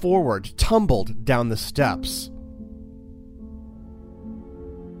tumbled down the steps.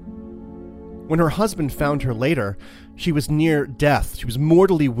 When her husband found her later, she was near death. She was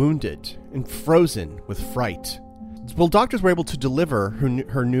mortally wounded and frozen with fright. Well, doctors were able to deliver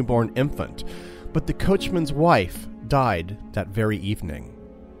her newborn infant, but the coachman's wife died that very evening.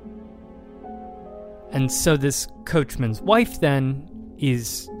 And so this coachman's wife then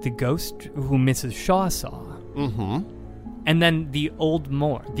is the ghost who Mrs. Shaw saw. Mm-hmm. And then the Old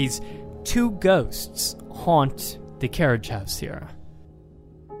Moor. These two ghosts haunt the carriage house here.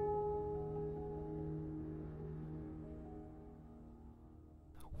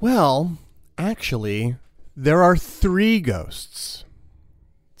 Well, actually, there are 3 ghosts.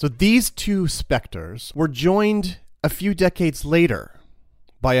 So these 2 specters were joined a few decades later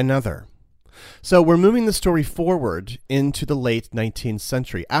by another. So we're moving the story forward into the late 19th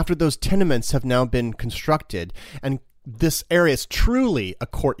century, after those tenements have now been constructed, and this area is truly a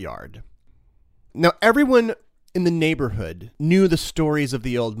courtyard. Now, everyone in the neighborhood knew the stories of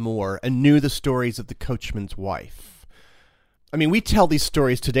the old moor and knew the stories of the coachman's wife. I mean, we tell these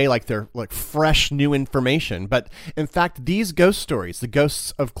stories today like they're like fresh new information, but in fact, these ghost stories, the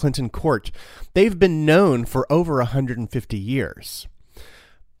ghosts of Clinton Court, they've been known for over 150 years.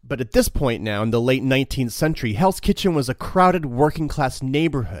 But at this point now, in the late 19th century, Hell's Kitchen was a crowded working-class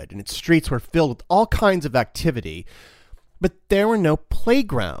neighborhood, and its streets were filled with all kinds of activity. But there were no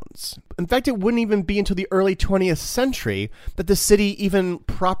playgrounds. In fact, it wouldn't even be until the early 20th century that the city even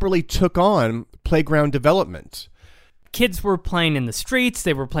properly took on playground development. Kids were playing in the streets,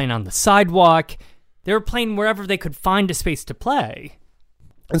 they were playing on the sidewalk, they were playing wherever they could find a space to play.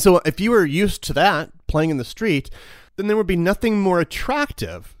 And so if you were used to that, playing in the street, then there would be nothing more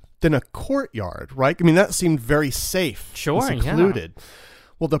attractive than a courtyard, right? I mean, that seemed very safe and secluded. Yeah.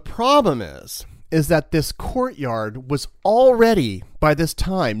 Well, the problem is that this courtyard was already, by this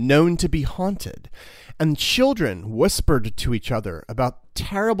time, known to be haunted. And children whispered to each other about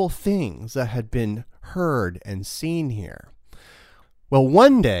terrible things that had been heard and seen here. Well,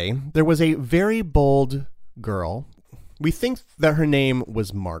 one day, there was a very bold girl. We think that her name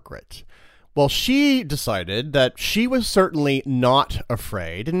was Margaret. Well, she decided that she was certainly not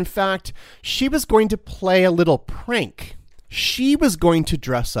afraid. And in fact, she was going to play a little prank. She was going to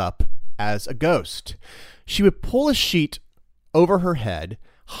dress up as a ghost. She would pull a sheet over her head,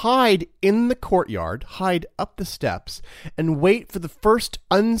 hide in the courtyard, hide up the steps, and wait for the first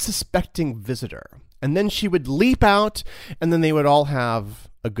unsuspecting visitor. And then she would leap out, and then they would all have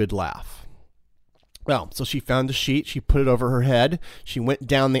a good laugh. Well, so she found a sheet, she put it over her head, she went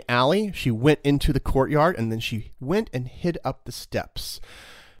down the alley, she went into the courtyard, and then she went and hid up the steps.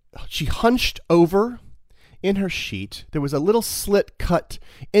 She hunched over in her sheet. There was a little slit cut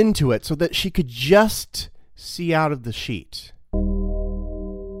into it so that she could just see out of the sheet.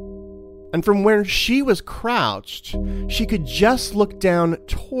 And from where she was crouched, she could just look down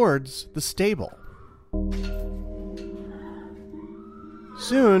towards the stable.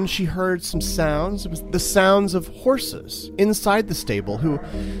 Soon she heard some sounds. It was the sounds of horses inside the stable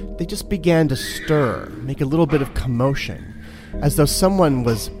they just began to stir, make a little bit of commotion, as though someone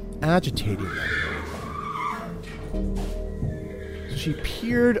was agitating them. So she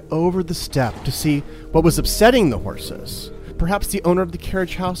peered over the step to see what was upsetting the horses. Perhaps the owner of the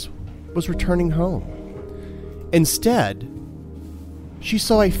carriage house was returning home. Instead, she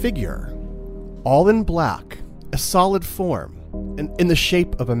saw a figure, all in black, a solid form, in the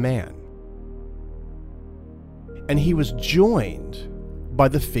shape of a man. And he was joined by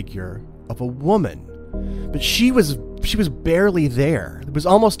the figure of a woman. But she was barely there. It was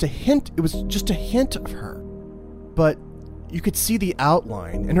almost a hint, it was just a hint of her. But you could see the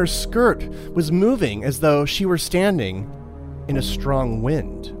outline, and her skirt was moving as though she were standing in a strong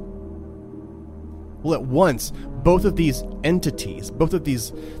wind. Well, at once, both of these entities, both of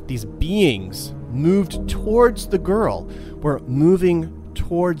these beings moved towards the girl, were moving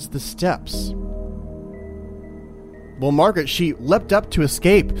towards the steps. Well, Margaret, she leapt up to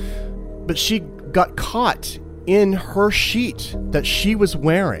escape, but she got caught in her sheet that she was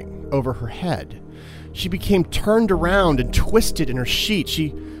wearing over her head. She became turned around and twisted in her sheet.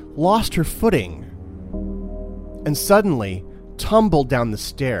 She lost her footing and suddenly tumbled down the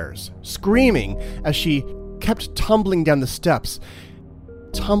stairs, screaming as she kept tumbling down the steps,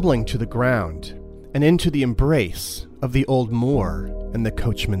 tumbling to the ground and into the embrace of the old Moor and the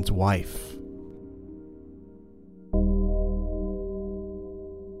coachman's wife.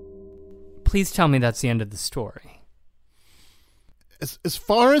 Please tell me that's the end of the story. As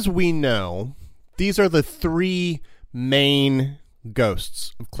far as we know, these are the three main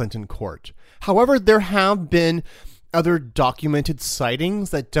ghosts of Clinton Court. However, there have been other documented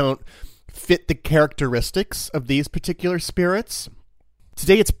sightings that don't fit the characteristics of these particular spirits.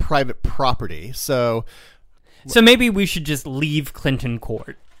 Today it's private property, so maybe we should just leave Clinton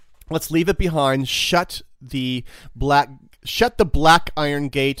Court. Let's leave it behind, shut the black iron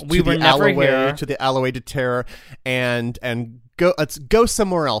gate to the alleyway to terror, and go. Let's go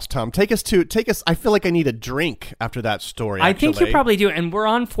somewhere else. Tom, take us. I feel like I need a drink after that story. I think you probably do, and we're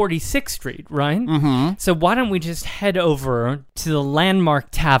on 46th Street, right? Mm-hmm. So why don't we just head over to the Landmark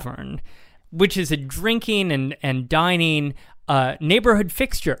Tavern, which is a drinking and dining neighborhood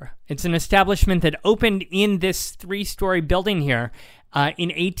fixture. It's an establishment that opened in this 3-story building here in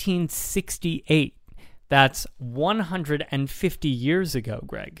 1868. That's 150 years ago,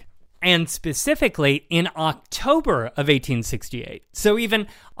 Greg. And specifically in October of 1868. So even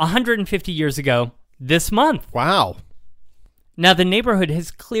 150 years ago this month. Wow. Now, the neighborhood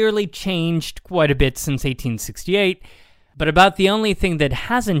has clearly changed quite a bit since 1868, but about the only thing that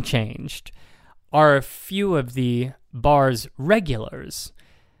hasn't changed are a few of the bar's regulars,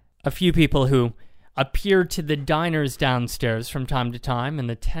 a few people who appear to the diners downstairs from time to time and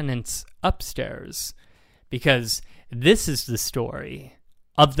the tenants upstairs, because this is the story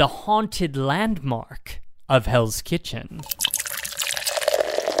of the haunted landmark of Hell's Kitchen.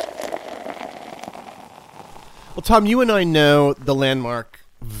 Well, Tom, you and I know the landmark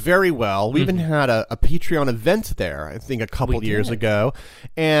very well. We even had a Patreon event there, I think, a couple years ago.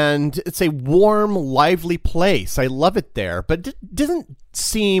 And it's a warm, lively place. I love it there. But it doesn't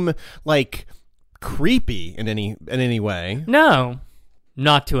seem like creepy in any way. No,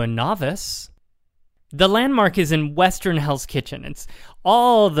 not to a novice. The landmark is in western Hell's Kitchen. It's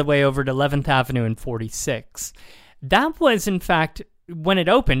all the way over to 11th Avenue and 46. That was, in fact, when it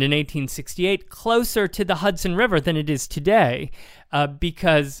opened in 1868, closer to the Hudson River than it is today,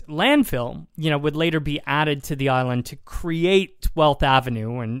 because landfill, would later be added to the island to create 12th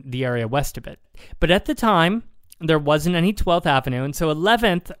Avenue and the area west of it. But at the time, there wasn't any 12th Avenue, and so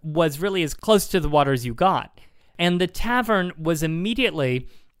 11th was really as close to the water as you got. And the tavern was immediately,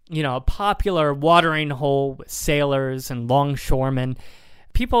 a popular watering hole with sailors and longshoremen,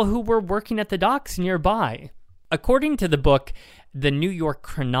 people who were working at the docks nearby. According to the book, The New York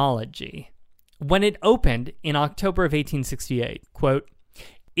Chronology, when it opened in October of 1868, quote,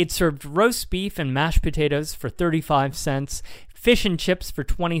 it served roast beef and mashed potatoes for 35 cents, fish and chips for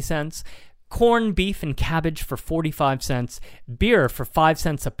 20 cents, corned beef and cabbage for 45 cents, beer for 5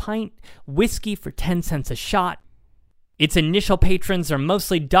 cents a pint, whiskey for 10 cents a shot. Its initial patrons are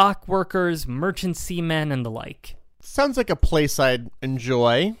mostly dock workers, merchant seamen, and the like. Sounds like a place I'd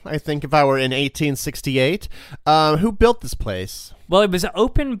enjoy, I think, if I were in 1868. Who built this place? Well, it was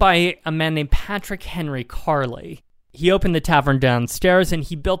opened by a man named Patrick Henry Carley. He opened the tavern downstairs, and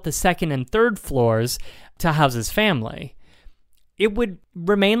he built the second and third floors to house his family. It would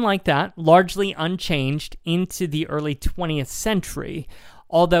remain like that, largely unchanged, into the early 20th century,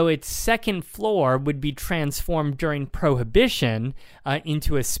 although its second floor would be transformed during Prohibition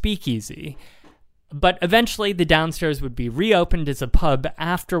into a speakeasy. But eventually, the downstairs would be reopened as a pub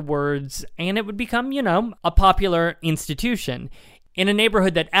afterwards, and it would become, a popular institution in a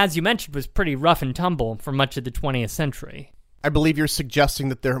neighborhood that, as you mentioned, was pretty rough and tumble for much of the 20th century. I believe you're suggesting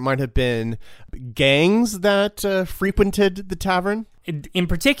that there might have been gangs that frequented the tavern? In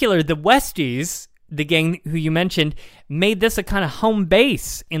particular, the Westies, the gang who you mentioned, made this a kind of home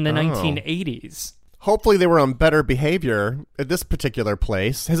base in the 1980s. Hopefully they were on better behavior at this particular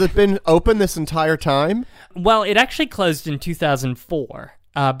place. Has it been open this entire time? Well, it actually closed in 2004,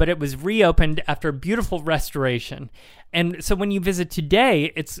 but it was reopened after a beautiful restoration. And so when you visit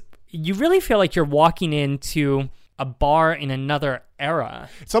today, you really feel like you're walking into a bar in another era.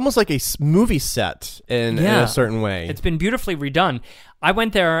 It's almost like a movie set in a certain way. It's been beautifully redone. I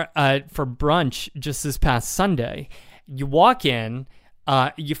went there for brunch just this past Sunday. You walk in,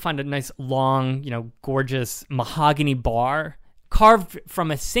 you find a nice long, gorgeous mahogany bar carved from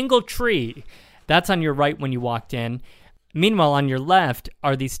a single tree. That's on your right when you walked in. Meanwhile, on your left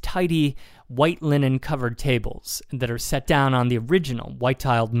are these tidy white linen covered tables that are set down on the original white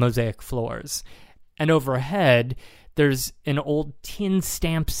tiled mosaic floors. And overhead, there's an old tin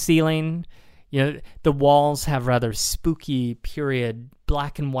stamped ceiling. The walls have rather spooky period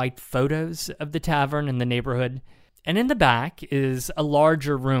black and white photos of the tavern and the neighborhood. And in the back is a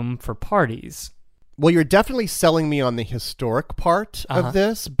larger room for parties. Well, you're definitely selling me on the historic part of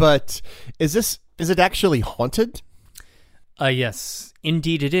this, but is it actually haunted? Yes,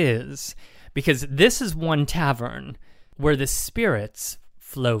 indeed it is. Because this is one tavern where the spirits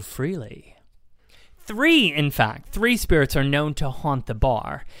flow freely. Three spirits are known to haunt the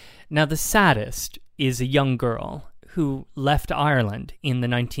bar. Now, the saddest is a young girl who left Ireland in the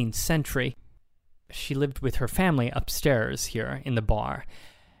 19th century. She lived with her family upstairs here in the bar.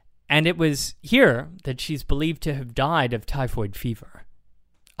 And it was here that she's believed to have died of typhoid fever,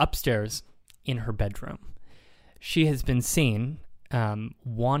 upstairs in her bedroom. She has been seen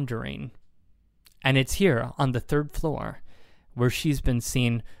wandering, and it's here on the third floor where she's been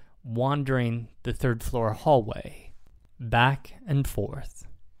seen wandering the third floor hallway, back and forth,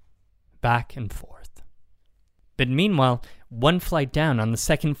 back and forth. But meanwhile, one flight down on the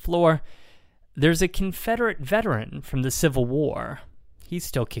second floor, there's a Confederate veteran from the Civil War. He's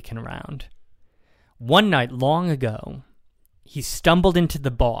still kicking around. One night long ago, he stumbled into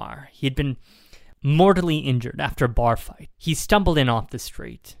the bar. He had been mortally injured after a bar fight. He stumbled in off the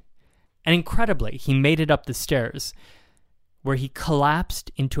street. And incredibly, he made it up the stairs, where he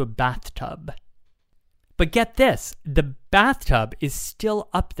collapsed into a bathtub. But get this, the bathtub is still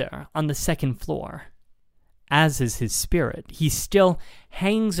up there on the second floor. as is his spirit. He still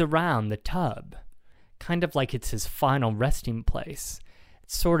hangs around the tub, kind of like it's his final resting place.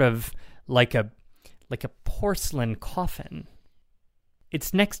 It's sort of like a porcelain coffin.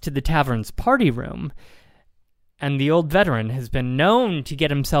 It's next to the tavern's party room, and the old veteran has been known to get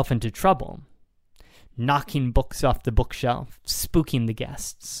himself into trouble, knocking books off the bookshelf, spooking the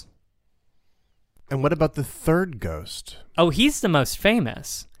guests. And what about the third ghost? Oh, he's the most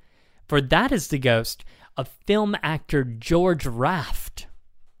famous, for that is the ghost of film actor George Raft,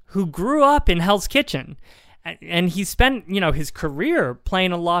 who grew up in Hell's Kitchen. And he spent, his career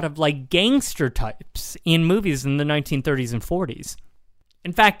playing a lot of, gangster types in movies in the 1930s and 40s.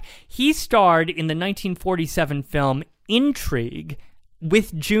 In fact, he starred in the 1947 film Intrigue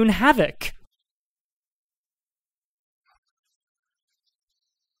with June Havoc.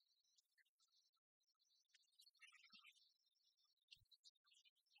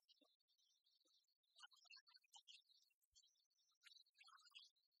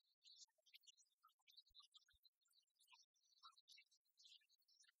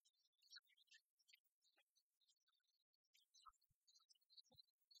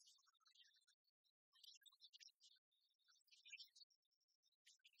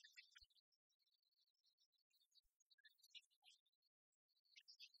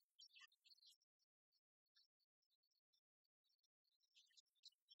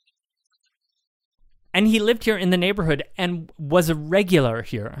 And he lived here in the neighborhood and was a regular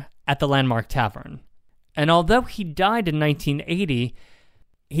here at the Landmark Tavern. And although he died in 1980,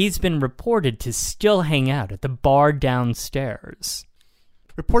 he's been reported to still hang out at the bar downstairs.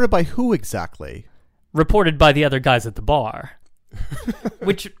 Reported by who exactly? Reported by the other guys at the bar.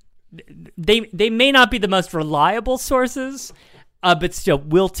 Which, they may not be the most reliable sources, but still,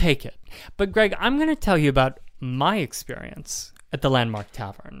 we'll take it. But Greg, I'm going to tell you about my experience at the Landmark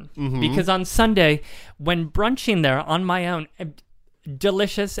Tavern. Mm-hmm. Because on Sunday, when brunching there on my own, a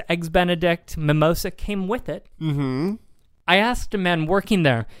delicious Eggs Benedict mimosa came with it. Mm-hmm. I asked a man working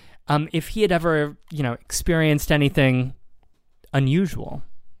there if he had ever, experienced anything unusual.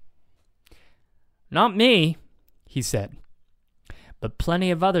 Not me, he said, but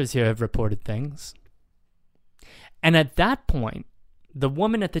plenty of others here have reported things. And at that point, the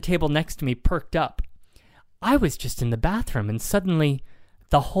woman at the table next to me perked up. I was just in the bathroom, and suddenly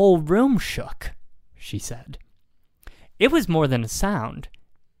the whole room shook, she said. It was more than a sound.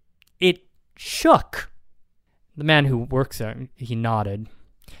 It shook. The man who works there, he nodded.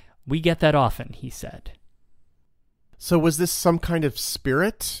 We get that often, he said. So was this some kind of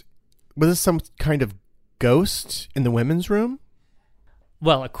spirit? Was this some kind of ghost in the women's room?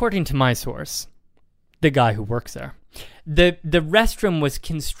 Well, according to my source, the guy who works there, the restroom was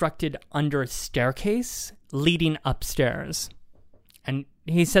constructed under a staircase leading upstairs. And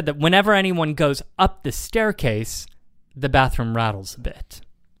he said that whenever anyone goes up the staircase, the bathroom rattles a bit.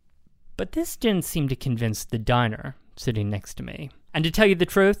 But this didn't seem to convince the diner sitting next to me. And to tell you the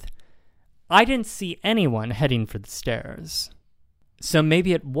truth, I didn't see anyone heading for the stairs. So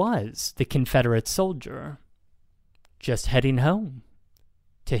maybe it was the Confederate soldier just heading home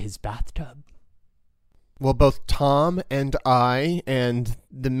to his bathtub. Well, both Tom and I and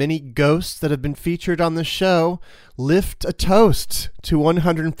the many ghosts that have been featured on the show lift a toast to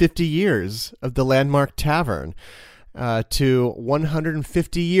 150 years of the Landmark Tavern, to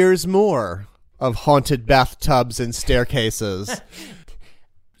 150 years more of haunted bathtubs and staircases.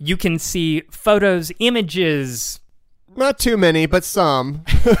 You can see photos, images. Not too many, but some.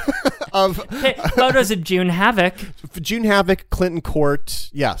 of photos of June Havoc. June Havoc, Clinton Court,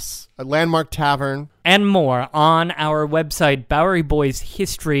 yes. A Landmark Tavern. And more on our website,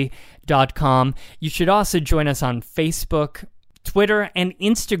 BoweryBoysHistory.com. You should also join us on Facebook, Twitter, and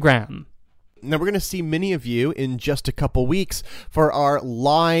Instagram. Now, we're going to see many of you in just a couple weeks for our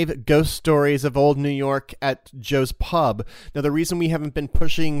live Ghost Stories of Old New York at Joe's Pub. Now, the reason we haven't been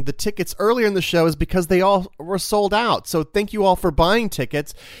pushing the tickets earlier in the show is because they all were sold out. So thank you all for buying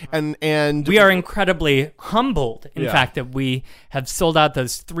tickets. And we are incredibly humbled, in fact, that we have sold out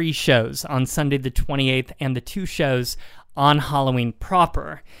those 3 shows on Sunday the 28th and the 2 shows on Halloween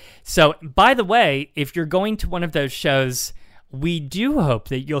proper. So, by the way, if you're going to one of those shows, we do hope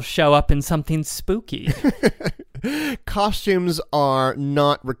that you'll show up in something spooky. Costumes are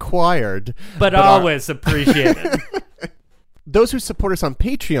not required. But always appreciated. Those who support us on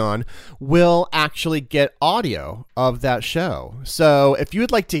Patreon will actually get audio of that show. So if you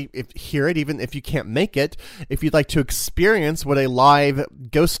would like to hear it, even if you can't make it, if you'd like to experience what a live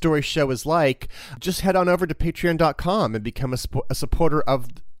ghost story show is like, just head on over to patreon.com and become a supporter of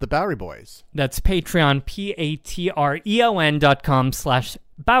The Bowery Boys. That's Patreon,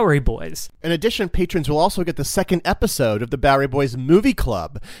 patreon.com/Bowery Boys. In addition, patrons will also get the second episode of the Bowery Boys Movie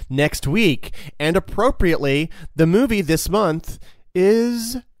Club next week. And appropriately, the movie this month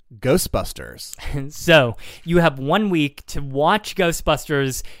is Ghostbusters. So, you have 1 week to watch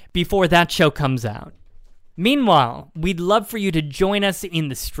Ghostbusters before that show comes out. Meanwhile, we'd love for you to join us in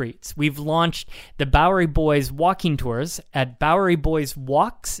the streets. We've launched the Bowery Boys walking tours at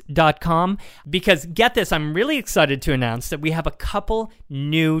BoweryBoysWalks.com because, get this, I'm really excited to announce that we have a couple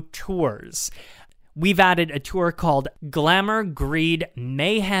new tours. We've added a tour called Glamour, Greed,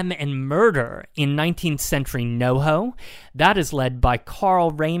 Mayhem, and Murder in 19th Century NoHo. That is led by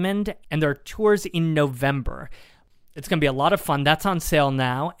Carl Raymond, and there are tours in November. It's going to be a lot of fun. That's on sale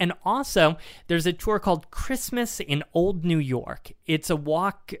now. And also, there's a tour called Christmas in Old New York. It's a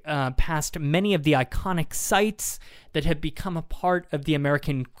walk past many of the iconic sites that have become a part of the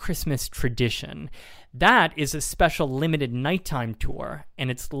American Christmas tradition. That is a special limited nighttime tour,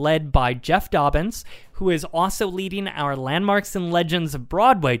 and it's led by Jeff Dobbins, who is also leading our Landmarks and Legends of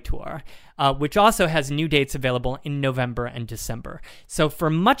Broadway tour, which also has new dates available in November and December. So for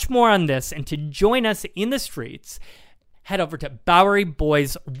much more on this and to join us in the streets, head over to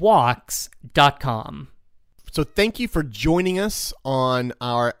BoweryBoysWalks.com. So thank you for joining us on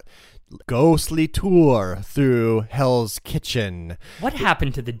our ghostly tour through Hell's Kitchen. What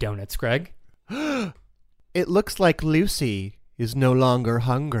happened to the donuts, Greg? It looks like Lucy is no longer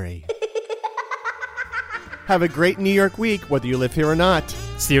hungry. Have a great New York week, whether you live here or not.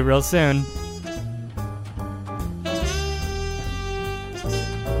 See you real soon.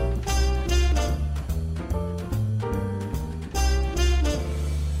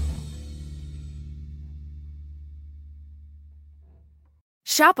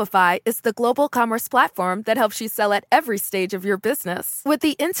 Shopify is the global commerce platform that helps you sell at every stage of your business. With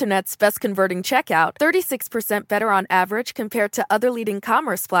the internet's best converting checkout, 36% better on average compared to other leading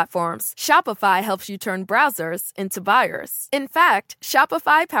commerce platforms, Shopify helps you turn browsers into buyers. In fact,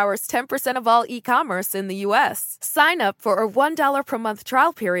 Shopify powers 10% of all e-commerce in the U.S. Sign up for a $1 per month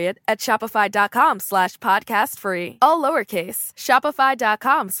trial period at shopify.com/podcastfree. All lowercase,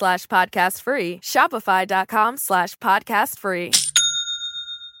 shopify.com/podcastfree, shopify.com/podcastfree.